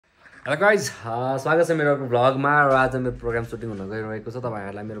Hello guys, स्वागत छ मेरो भ्लगमा र आज मेरो प्रोग्राम सुटिङ हुन गइरहेको छ।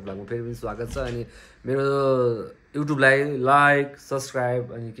 तपाईहरुलाई मेरो भ्लगमा फेरि पनि स्वागत छ। अनि मेरो युट्युबलाई लाइक सब्स्क्राइब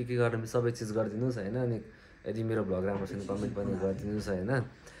अनि के गर्ने सबै चिज गरिदिनुस् हैन। अनि यदि मेरो भ्लग राम्रो छ भने कमेन्ट पनि गरिदिनुस् हैन।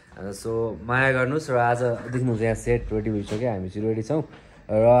 सो माया गर्नुस्। र आज देख्नुहुन्छ यहाँ सेट रेडी भइसक्यो, हामी चाहिँ रेडी छौँ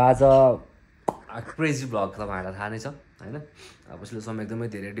र आज क्रेजी भ्लग तपाईहरुलाई थाहा नै छ हैन। पछिल्लो समय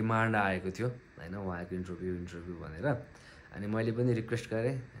एकदमै धेरै डिमान्ड आएको थियो हैन उहाँको इन्टरभ्यू भनेर। अनि मैले पनि रिक्वेस्ट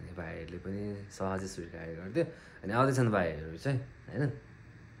गरेँ अनि भाइहरूले पनि सहजै स्वीकार गरिदियो। अनि आउँदैछन् भाइहरू चाहिँ हैन।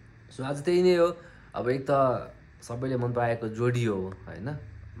 सो आज त्यही नै हो। अब एक त सबैले मन पराएको जोडी हो हैन,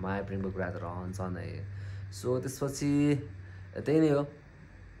 माया प्रेमको कुरा त रहन्छ नै। सो त्यसपछि त्यही नै हो।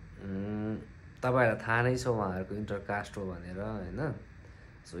 तपाईहरुलाई थाहा नै छ उहाँहरूको इन्टरकास्ट हो भनेर हैन।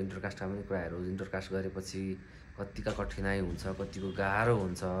 सो इन्टरकास्टका पनि कुराहरू, इन्टरकास्ट गरेपछि कतिका कठिनाइ हुन्छ, कतिको गाह्रो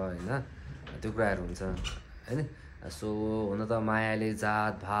हुन्छ हैन, त्यो कुराहरू हुन्छ हैन। सो हुन त मायाले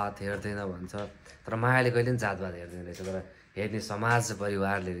जात भात हेर्दैन भन्छ, तर मायाले कहिले पनि जात भात हेर्दैन रहेछ। तर हेर्ने समाज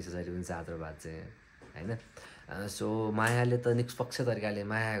परिवारले रहेछ जहिले पनि जात र भात चाहिँ हैन। सो मायाले त निष्पक्ष तरिकाले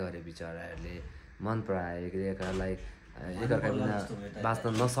माया गरे, बिचराहरूले मन पराए, एकअर्कालाई एकअर्का बिना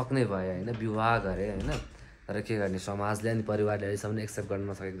बाँच्न नसक्ने भए होइन, विवाह गरे होइन। तर के गर्ने, समाजले अनि परिवारले अहिलेसम्म एक्सेप्ट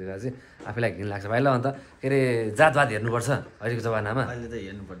गर्न नसकेको देख्दा चाहिँ आफूलाई घिन लाग्छ। भाइ ल अन्त के अरे जातवाद हेर्नुपर्छ अहिलेको जमानामा, अहिले त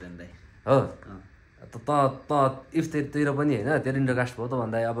हेर्नु पर्दैन दाइ हो। त इफ त्यतिर पनि होइन तेरो इन्टरकास्ट भयो त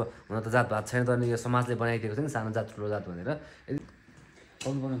भन्दा अब हुन त जात भात छैन, तर यो समाजले बनाइदिएको छ नि सानो जात ठुलो जात भनेर।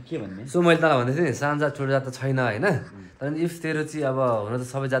 के भन्ने सो मैले तँलाई भन्दै थिएँ नि सानो जात ठुलो जात त छैन होइन। तर इफ तेरो चाहिँ अब हुन त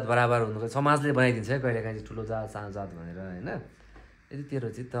सबै जात बराबर हुनु, समाजले बनाइदिन्छ है कहिले काहीँ ठुलो जात सानो जात भनेर होइन। यदि तेरो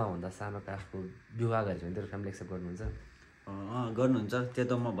चाहिँ तँभन्दा सानो कास्टको विवाह गरेछ भने तेरो फ्यामिली एक्सेप्ट गर्नुहुन्छ? गर्नुहुन्छ, त्यो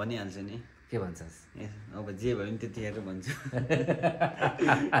त म भनिहाल्छु नि। के भन्छस्? अब जे भयो नि त्यतिखेर भन्छु।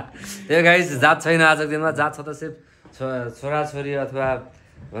 त्यो गाइस जात छैन आजको दिनमा, जात छ त सिर्फ छोराछोरी अथवा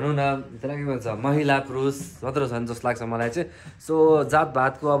भनौँ न त्यसलाई के भन्छ महिला पुरुष मात्र छन् जस्तो लाग्छ मलाई चाहिँ। सो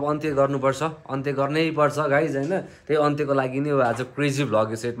जातभातको अब अन्त्य गर्नुपर्छ, अन्त्य गर्नै पर्छ गाइज होइन। त्यही अन्त्यको लागि नै आज क्रेजी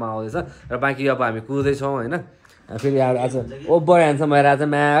भ्लग यो सेटमा आउँदैछ। र बाँकी अब हामी कुदैछौँ होइन। फेरि आज ओभर ह्यान्डसम भएर आज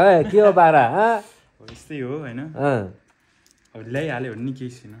म्या के हो पारा यस्तै हो होइन। अब ल्याइहाल्यो भने नि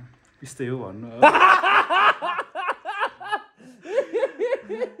केही छैन, यस्तै हो भन्नु।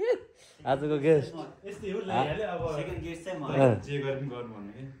 आजको गेस्ट यस्तै हो, ल्याइहाल्यो। अब सेकेन्ड गेस्ट चाहिँ म जे गर्नु गर्नु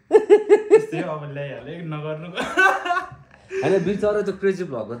भन्नु कि यस्तै हो, अब ल्याइहाल्यो नगर्नु होइन। बिचरा त्यो क्रेजी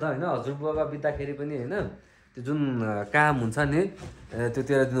भ्लग हो त होइन। हजुरबुवाका बित्दाखेरि पनि होइन त्यो जुन काम हुन्छ नि, त्यो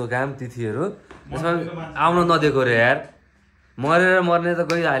 13 दिनको काम तिथिहरू त्यसमा आउन नदिएको रे यार। मरेर मर्ने त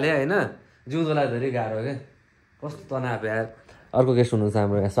गइहाल्यो होइन, जिउँदोलाई धेरै गाह्रो क्या, कस्तो तनाव यार। अर्को गेस्ट हुनुहुन्छ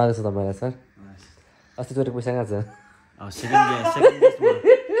हाम्रो, स्वागत छ तपाईँलाई सर। अस्ति चोरेको पैसा कहाँ छ? अस्ति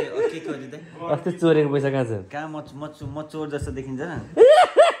चोरेको पैसा कहाँ छ? कहाँ म चोर जस्तो देखिन्छ न,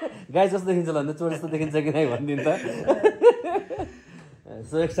 गाई जस्तो देखिन्छ भन्दा चोर जस्तो देखिन्छ कि नै भनिदिनु त।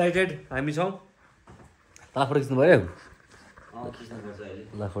 सो एक्साइटेड हामी छौँ। तल फोटो खिच्नु भयो?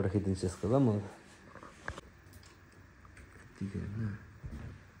 ल फोटो खिचिदिन्छु यसको ल म।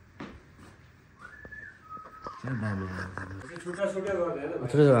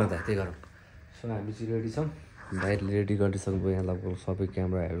 छुट्टै गर्दा त्यही गरौँ। सो हामी चाहिँ रेडी छौँ, भाइले रेडी गरिसक्नुभयो। यहाँ लगभग सबै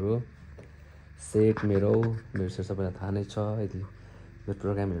क्यामेराहरू सेट मेरो सेट सबैलाई थाहा नै छ। यदि यो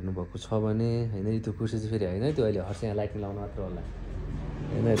प्रोग्राम हेर्नुभएको छ भने होइन, त्यो कुर्सी चाहिँ फेरि होइन त्यो अहिले हर्ष यहाँ लाइट मिलाउनु मात्र होला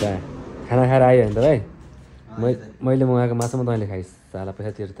होइन। यता खाना खाएर आयो भने त भाइ मैले मगाएको माछा म तैँले खाइस् साला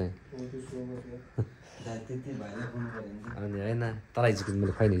पैसा तिर्दै। अनि होइन तँलाई चाहिँ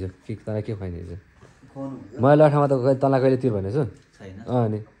मैले खुवाइदिन्छु कि तँलाई के खुवाइदिन्छु? मैले ठाउँमा त तँलाई कहिले तिर भनेको छु?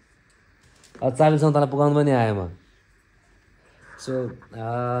 अनि 40 तँलाई पुगाउनु पनि आएँ म। सो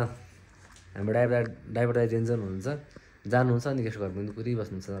हाम्रो ड्राइभर दाइ टेन्सन हुनुहुन्छ, जानुहुन्छ अनि गेस्ट घर पनि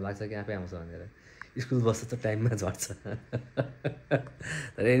कुरिबस्नुहुन्छ, लाग्छ कि आफै आउँछ भनेर। स्कुल बस्छ त टाइममा झर्छ।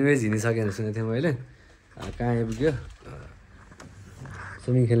 तर एनिवेज हिँडिसकेँ भनेर सुनेको थिएँ मैले। कहाँ आइपुग्यो?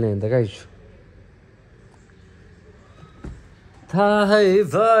 स्विमिङ खेल्ने भने त कहीँ छु थाहै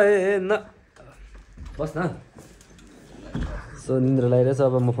भएन। बस् न। सो निन्द्रा लगाइरहेछ,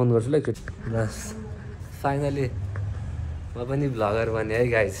 अब म फोन गर्छु ल एकचोटि। बस फाइनली म पनि भ्लगर बने है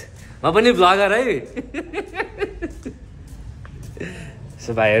गाइज, म पनि भ्लगर है।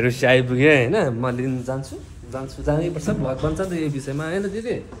 सो भाइहरू आइपुग्यो होइन, म लिन जान्छु जानैपर्छ, भ्लग बन्छ नि त यो विषयमा होइन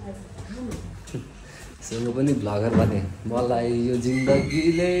दिदी। सो म पनि भ्लगर बने, मलाई यो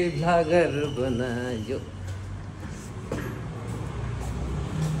जिन्दगीले भ्लगर बनायो।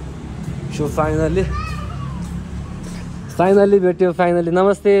 सो फाइनली भेट्यो फाइनली।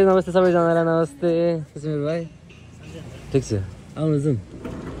 नमस्ते नमस्ते सबैजनालाई, नमस्ते मेरो भाइ। ठिक छ आउनु जाउँ।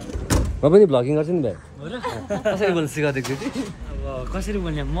 म पनि भ्लगिङ गर्छु नि भाइ। कसरी बोल्नु सिकाइदिएको थिएँ कि? कसरी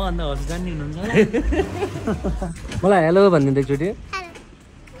बोल्ने म अन्त हजुर जान्ने हुनुहुन्छ मलाई हेलो भनिदिनु त एकचोटि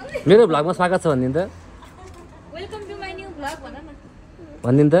मेरो भ्लगमा स्वागत छ भनिदिनु त welcome to my new vlog भन न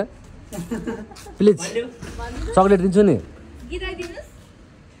भनिदिनु त प्लिज चक्लेट दिन्छु नि गीत आइदिनुस्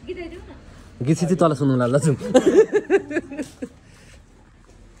गीत आइदिउ न गीत सिधै तल सुन्नु ल जाउँ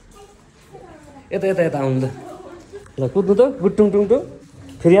यता यता यता आउनु त ल कुद्नु त गुटुङ टुङ टुङ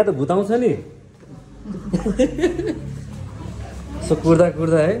फेरि यहाँ त भूत आउँछ नि सो कुर्दा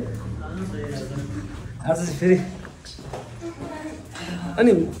कुर्दा है आज चाहिँ फेरि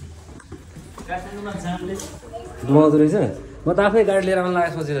अनि डुबाउँदो रहेछ म त आफै गाडी लिएर आउनु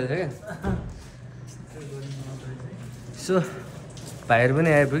लागेको सोचिरहेको थिएँ क्या सो भाइहरू पनि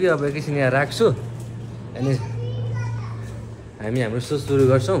आइपुग्यो अब एकैछिन यहाँ राख्छु अनि हामी हाम्रो सो सुरु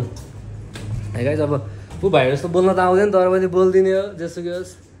गर्छौँ है गाइस अब ऊ भाइहरू जस्तो बोल्न त आउँदैन तर पनि बोलिदिने हो जेसुकै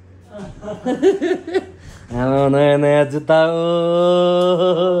होस् नयाँ नयाँ जुत्ता हो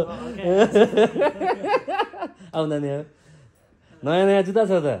आउँदा नि हो नयाँ नयाँ जुत्ता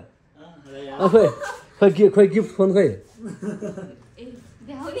छ त खोइ खोइ खोइ गिफ्ट फोन खोइ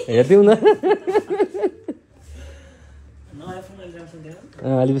हेरिदिउँ न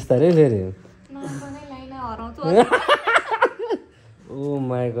अलि बिस्तारै फेरि ओ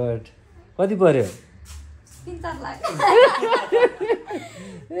माई गड कति पर्यो 3-4 लाख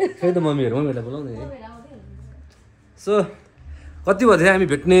खै त मम्मीहरूलाई बोलाउने सो कति भयो हामी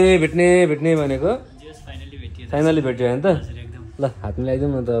भेट्ने भेट्ने भेट्ने भनेको फाइनली भेट्यो होइन त ल हात मिलाइदिउँ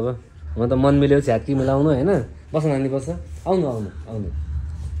न त अब म त मन मिलेपछि हात कि मिलाउनु होइन बस्न नानी बस्छ आउनु आउनु आउनु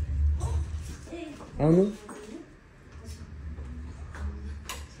आउनु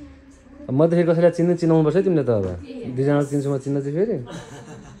म त फेरि कसैलाई चिनाउनु पर्छ तिमीले त अब दुईजना चिन्छु म चिन्न चाहिँ फेरि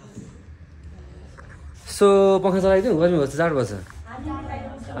सो पङ्खा चलाइदिउँ गर्मी भएछ जाडो भएछ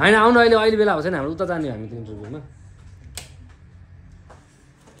होइन आउनु अहिले अहिले बेला भएको छैन हाम्रो उता जाने हामी त इन्टरभ्यूमा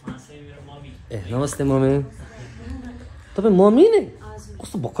ए नमस्ते मम्मी तपाईँ मम्मी नै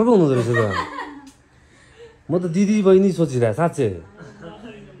कस्तो भर्खर पो हुनुहुँदो रहेछ त म त दिदी बहिनी सोचिरहेको साँच्चै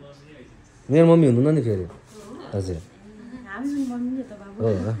मेरो मम्मी हुनुहुन्न नि फेरि हजुर हो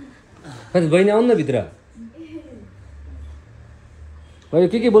खै बहिनी आउनु न भित्र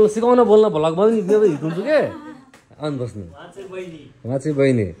के बोल्नु सिकाउन बोल्न भ्लग पनि हिँड्छु के आउनु बस्नु उहाँ चाहिँ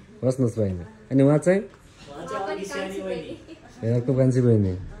बहिनी बस्नुहोस् बहिनी अनि उहाँ चाहिँ अर्को मान्छे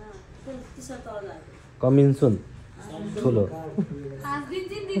बहिनी कमिन सुन ठुलो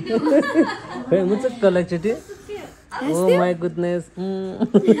खै मुचुक्क एकचोटि ओ my goodness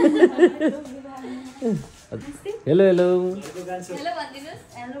hello hello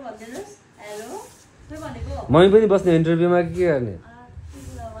mummy पनि बस्ने इन्टरभ्यूमा के गर्ने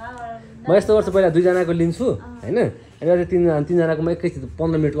म यस्तो गर्छु पहिला दुईजनाको लिन्छु होइन अनि तिनजनाको म एकैछिन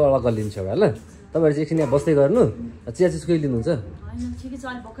 15 मिनटको अलग लिन्छु एउटा ल तपाईँहरू चाहिँ एकछिन यहाँ बस्दै गर्नु चिया चिज केही लिनुहुन्छ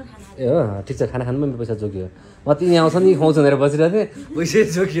ए हो ठिक छ खाना खानुमा पैसा जोगियो म तिमी आउँछ नि खुवाउँछ भनेर बसिरहेको थिएँ पैसा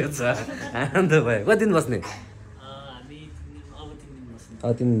जोगियो छ आनन्द भयो कति दिन बस्ने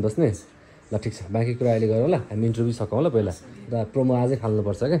अब 3 दिन बस्ने ल ठिक छ बाँकी कुरा अहिले गरौँ ल हामी इन्टरभ्यू सकाउँ ल पहिला र प्रोमो आजै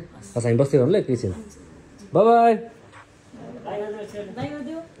फाल्नुपर्छ क्या बस हामी बस्दै गरौँ ल एकैछिन बाई बाई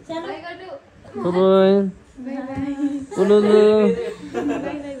बाई उलुलु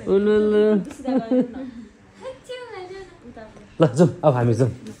उलुलु ल जाउँ अब हामी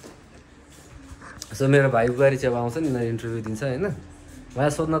जाउँ सो मेरो भाइ बुहारी चाहिँ अब आउँछ नि इन्टरभ्यू दिन्छ होइन भाइ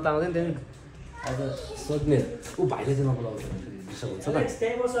सोध्न त आउँदैन त्यहाँदेखि अब सोध्ने ऊ भाइले चाहिँ नबोलाउँछ हुन्छ ल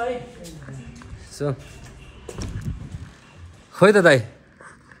सो खोइ त दाइ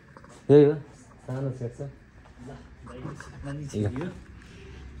यही हो सानो सेट छ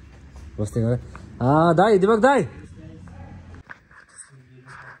बस्दै गर दाइ दिपक दाइ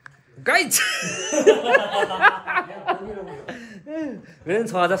गाइज मेरो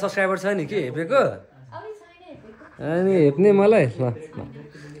 6000 सब्सक्राइबर छ नि के हेपेको अनि हेप्ने मलाई ल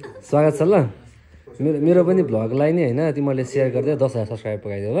स्वागत छ ल मेरो पनि भ्लगलाई नि होइन तिमीले सेयर गरिदियो 10,000 सब्सक्राइब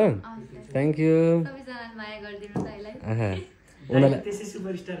पुगाइदियो ल थ्याङ्क यू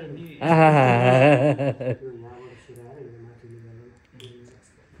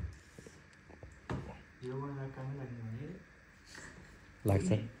लाग्छ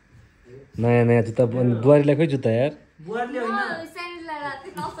नयाँ नयाँ जुत्ता बुहारीलाई खोइ जुत्ता यार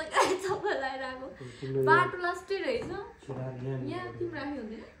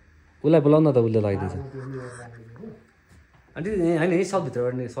उसलाई बोलाउ न त उसले लगाइदिन्छ आन्टी होइन यही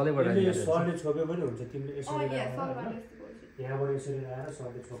सबभित्रबाट नि सलैबाट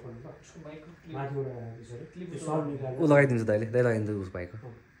ऊ लगाइदिन्छ दाइले दाइ लगाइदिन्छ उस भाइको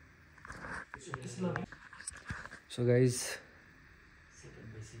सो गाइज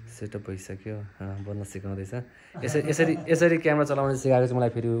सेटअप भइसक्यो बोल्न सिकाउँदैछ यसरी क्यामेरा चलाउन सिकाएको चाहिँ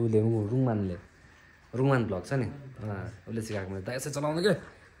मलाई फेरि उसले रुङमान ब्लग छ नि उसले सिकाएको मैले दाइ यसरी चलाउनु क्या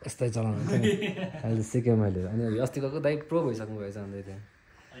यस्तै चलाउनु अहिले सिकेँ मैले अनि अस्ति गएको दाइ प्रो भइसक्नु भएछ अन्त त्यहाँ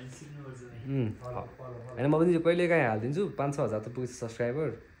होइन म पनि कहिले काहीँ हालिदिन्छु 5-6 हजार त पुग्छ सब्सक्राइबर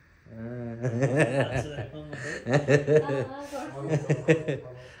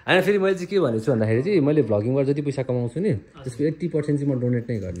होइन फेरि मैले चाहिँ के भनेको छु भन्दाखेरि चाहिँ मैले भ्लगिङबाट जति पैसा कमाउँछु नि त्यसको 80% चाहिँ म डोनेट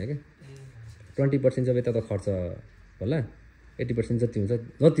नै गर्ने क्या 20% जब यता त खर्च होला 80% जति हुन्छ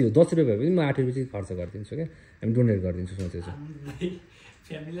जति हो 10 रुपियाँ भए पनि म 8 रुपियाँ चाहिँ खर्च गरिदिन्छु क्या हामी डोनेट गरिदिन्छु सोचेछु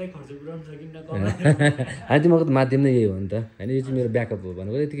होइन तिमीहरूको त माध्यम नै यही हो नि त होइन यो चाहिँ मेरो ब्याकअप हो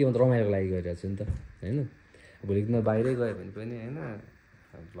भनेको यतिकै म त रमाइलोको लागि गरिरहेको छु नि त होइन भोलिको दिनमा बाहिरै गयो भने पनि होइन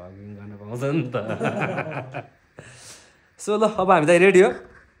भ्लगिङ गर्न पाउँछ नि त सो ल अब हामी त रेडी हो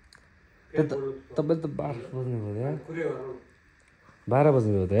तपाईँले त 12 बज्नुभयो 12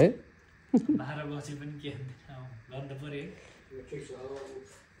 बज्नुभयो त है 12 बजे पनि के गर्नु पर्यो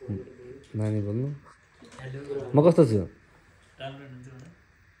नानी बोल्नु म कस्तो छु राम्रो हुनुहुन्छ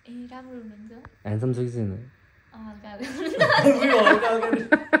ए राम्रो हुनुहुन्छ ह्यान्डसम छु कि छैन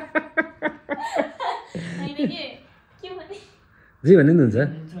जे भन्ने नि हुन्छ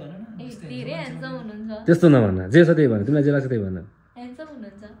त्यस्तो नभन जे छ त्यही भन तिमीलाई जे लाग्छ त्यही भन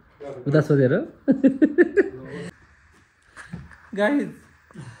उता सोधेर गाइस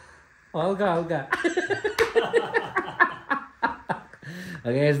हल्का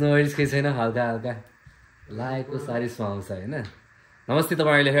गाइस नोइज केही छैन हल्का लागेको सारी सुहाउँछ होइन नमस्ते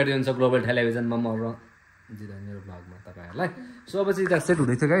तपाईँ अहिले हेर्दै हुनुहुन्छ ग्लोबल टेलिभिजनमा म मेरो भ्लगमा तपाईँहरूलाई सो अब चाहिँ त्यहाँ सेट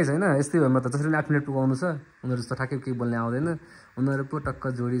हुँदै थियो गाइस होइन यस्तै भएमा त जसरी 8 मिनट पुगाउनु छ उनीहरू जस्तो ठ्याक्कै केही बोल्ने आउँदैन उनीहरू पो टक्क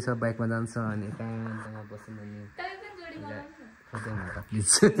जोडी छ बाइकमा जान्छ अनि एकान्तमा बस्नु अनि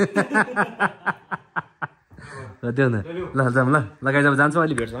त्यो न ल जाऊँ ल गाइस अब जान्छौँ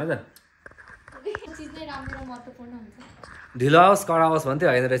अहिले भेट्छौँ आज ढिलो आओस् कडा आओस् भन्थ्यो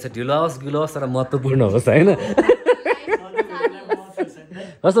होइन रहेछ ढिलो आओस् गिलो होस् तर महत्त्वपूर्ण होस् होइन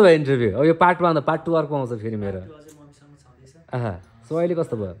कस्तो भयो इन्टरभ्यू अब यो पार्ट 1 पार्ट 2 अर्को आउँछ फेरि मेरो सो अहिले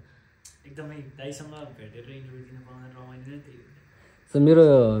कस्तो भयो एकदमै दाइसँग भेटेर इन्टरभ्यु दिन पाउँदा रमाइलो नै थियो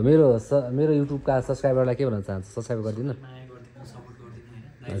सो मेरो युट्युबका सब्सक्राइबरलाई के भन्न चाहन्छु सब्सक्राइब गरिदिनु माया गरिदिनु सपोर्ट गरिदिनु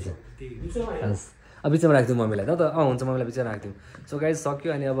हैन हजुर अब बिचमा राखिदिउँ मम्मीलाई त हुन्छ मम्मीलाई बिचमा राखिदिउँ सो गाइस सक्यो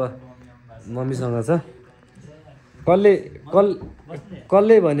अनि अब मम्मीसँग छ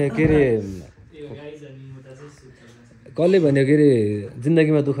कसले भन्यो के अरे कसले भन्यो के अरे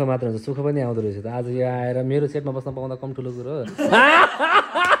जिन्दगीमा दुःख मात्र हुन्छ सुख पनि आउँदो रहेछ त आज यो आएर मेरो सेटमा बस्न पाउँदा कम ठुलो कुरो हो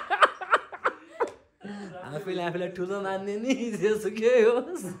आफैलाई ठुलो मान्ने नि जेसुकै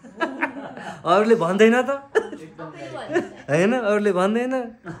होस् अरूले भन्दैन त होइन अरूले भन्दैन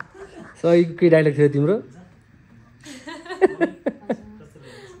सही के डाइलग थियो तिम्रो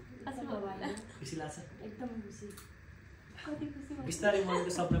बिस्तारै मैले त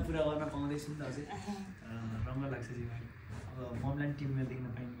सपना पुरा गर्न पाउँदैछु नि त अझै राम्रो लाग्छ जीवन अब ममलाई टिममा देख्न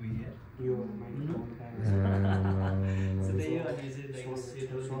पाइनु भयो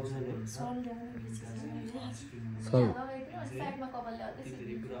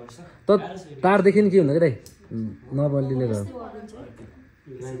तारदेखि के हुँदा कि दाइ नबल्लीले गर्दा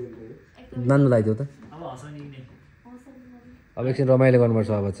नान्नु लगाइदियो त अब एकछिन रमाइलो गर्नुपर्छ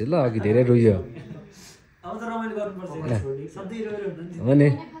अब चाहिँ ल अघि धेरै रोइयो हो नि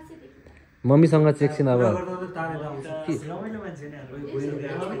मम्मीसँग चाहिँ एकछिन अब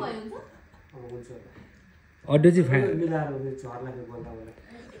अडियो चाहिँ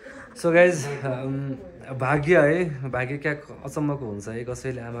सो गाइज भाग्य है भाग्य क्या अचम्मको हुन्छ है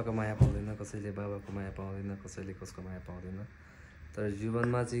कसैले आमाको माया पाउँदैन कसैले बाबाको माया पाउँदैन कसैले कसको माया पाउँदैन तर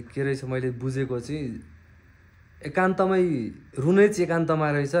जीवनमा चाहिँ के रहेछ मैले बुझेको चाहिँ एकान्तमै रुनै चाहिँ एकान्तमा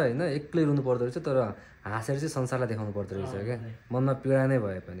रहेछ होइन एक्लै रुनु पर्दो रहेछ तर हाँसेर चाहिँ संसारलाई देखाउनु पर्दो रहेछ क्या मनमा पीडा नै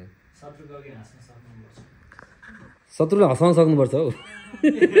भए पनि शत्रुले हँसाउन सक्नुपर्छ हौ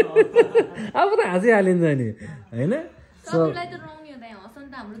अब त हाँसिहालिन्छ नि होइन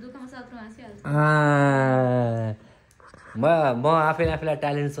म आफैलाई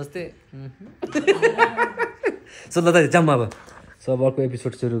ट्यालेन्ट सोच्थेँ सो ल त जाऊँ अब सो अब अर्को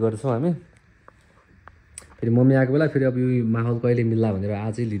एपिसोड सुरु गर्छौँ हामी फेरि मम्मी आएको बेला फेरि अब यो माहौल कहिले मिल्ला भनेर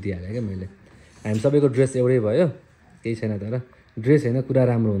आजै लिदिइहालेँ क्या मैले हामी सबैको ड्रेस एउटै भयो केही छैन तर ड्रेस होइन कुरा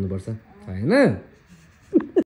राम्रो हुनुपर्छ होइन